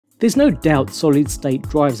There's no doubt solid-state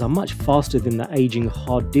drives are much faster than the aging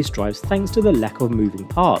hard disk drives thanks to the lack of moving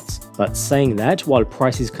parts. But saying that, while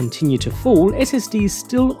prices continue to fall, SSDs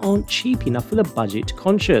still aren't cheap enough for the budget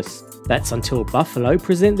conscious. That's until Buffalo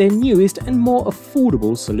present their newest and more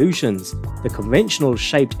affordable solutions, the conventional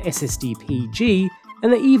shaped SSD-PG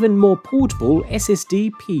and the even more portable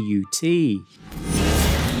SSD-PUT.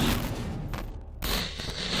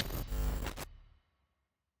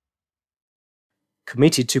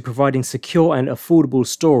 Committed to providing secure and affordable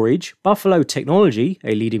storage, Buffalo Technology,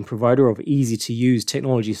 a leading provider of easy-to-use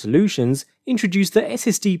technology solutions, introduced the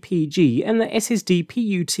SSD-PG and the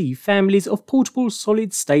SSD-PUT families of portable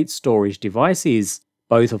solid-state storage devices.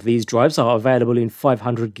 Both of these drives are available in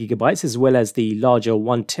 500GB as well as the larger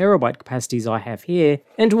 1TB capacities I have here,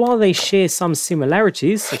 and while they share some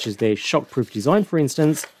similarities, such as their shockproof design for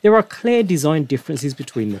instance, there are clear design differences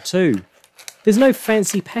between the two. There's no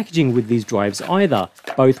fancy packaging with these drives either.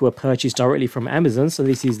 Both were purchased directly from Amazon, so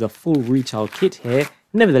this is the full retail kit here.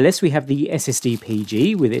 Nevertheless, we have the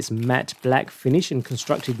SSD-PG with its matte black finish and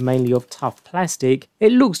constructed mainly of tough plastic.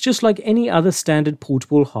 It looks just like any other standard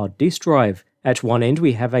portable hard disk drive. At one end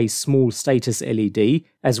we have a small status LED,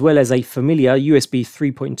 as well as a familiar USB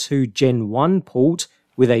 3.2 Gen 1 port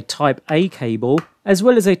with a Type-A cable, as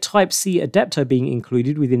well as a Type-C adapter being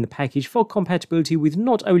included within the package for compatibility with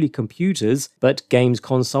not only computers, but games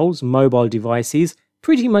consoles, mobile devices,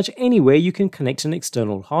 pretty much anywhere you can connect an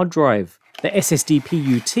external hard drive. The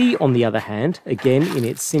SSD-PUT, on the other hand, again in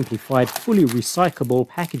its simplified, fully recyclable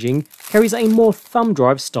packaging, carries a more thumb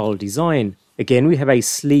drive style design. Again, we have a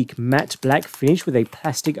sleek matte black finish with a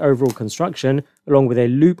plastic overall construction, along with a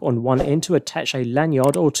loop on one end to attach a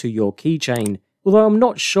lanyard or to your keychain. Although I'm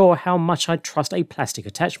not sure how much I trust a plastic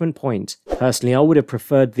attachment point. Personally, I would have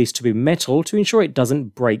preferred this to be metal to ensure it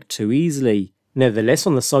doesn't break too easily. Nevertheless,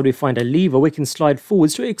 on the side we find a lever we can slide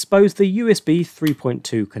forwards to expose the USB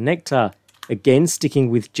 3.2 connector. Again, sticking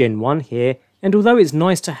with Gen 1 here, and although it's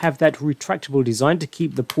nice to have that retractable design to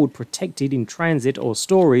keep the port protected in transit or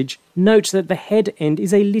storage, note that the head end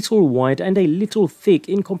is a little wide and a little thick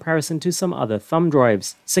in comparison to some other thumb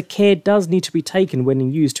drives, so care does need to be taken when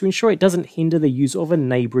in use to ensure it doesn't hinder the use of a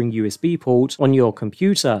neighbouring USB port on your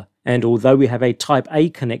computer. And although we have a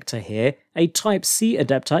Type-A connector here, a Type-C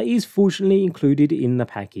adapter is fortunately included in the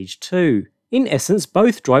package too. In essence,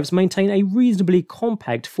 both drives maintain a reasonably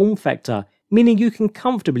compact form factor, meaning you can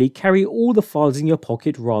comfortably carry all the files in your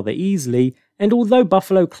pocket rather easily, and although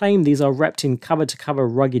Buffalo claim these are wrapped in cover-to-cover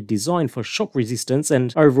rugged design for shock resistance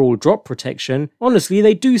and overall drop protection, honestly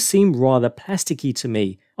they do seem rather plasticky to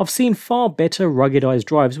me. I've seen far better ruggedized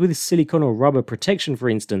drives with silicone or rubber protection for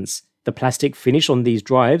instance. The plastic finish on these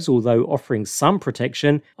drives, although offering some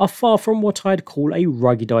protection, are far from what I'd call a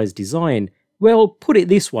ruggedized design. Well, put it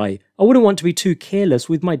this way, I wouldn't want to be too careless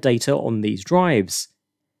with my data on these drives.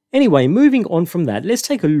 Anyway, moving on from that, let's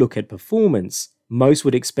take a look at performance. Most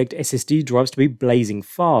would expect SSD drives to be blazing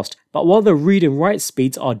fast, but while the read and write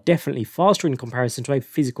speeds are definitely faster in comparison to a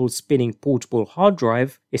physical spinning portable hard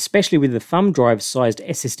drive, especially with the thumb drive sized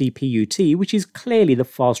SSD-PUT, which is clearly the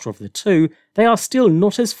faster of the two, they are still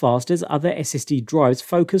not as fast as other SSD drives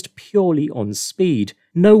focused purely on speed,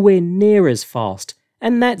 nowhere near as fast,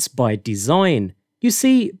 and that's by design. You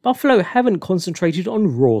see, Buffalo haven't concentrated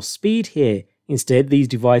on raw speed here. Instead, these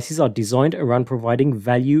devices are designed around providing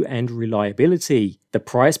value and reliability. The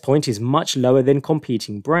price point is much lower than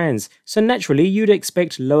competing brands, so naturally you'd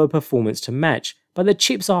expect lower performance to match, but the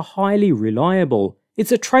chips are highly reliable.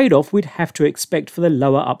 It's a trade-off we'd have to expect for the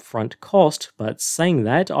lower upfront cost, but saying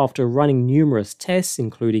that, after running numerous tests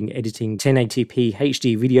including editing 1080p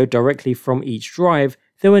HD video directly from each drive,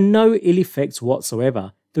 there were no ill effects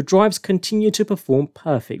whatsoever. The drives continue to perform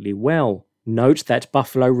perfectly well. Note that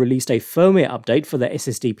Buffalo released a firmware update for the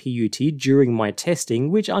SSD-PUT during my testing,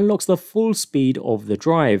 which unlocks the full speed of the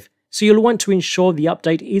drive, so you'll want to ensure the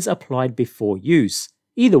update is applied before use.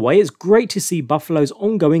 Either way, it's great to see Buffalo's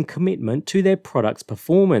ongoing commitment to their product's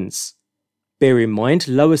performance. Bear in mind,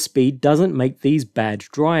 lower speed doesn't make these bad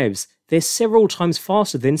drives. They're several times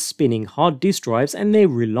faster than spinning hard disk drives and they're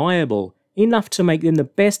reliable, enough to make them the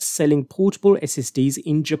best-selling portable SSDs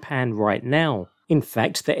in Japan right now. In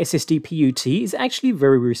fact, the SSD-PUT is actually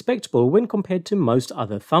very respectable when compared to most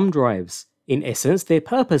other thumb drives. In essence, they're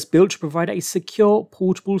purpose-built to provide a secure,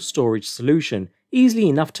 portable storage solution, easily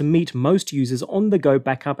enough to meet most users' on-the-go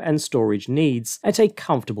backup and storage needs at a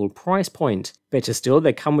comfortable price point. Better still,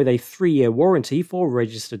 they come with a 3-year warranty for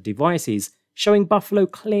registered devices, showing Buffalo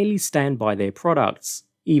clearly stand by their products.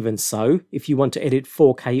 Even so, if you want to edit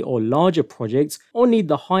 4K or larger projects, or need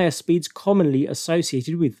the higher speeds commonly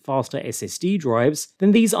associated with faster SSD drives,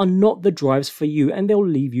 then these are not the drives for you and they'll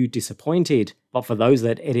leave you disappointed. But for those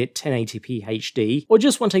that edit 1080p HD, or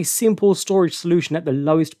just want a simple storage solution at the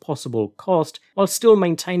lowest possible cost, while still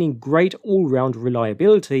maintaining great all-round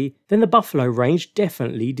reliability, then the Buffalo range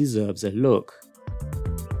definitely deserves a look.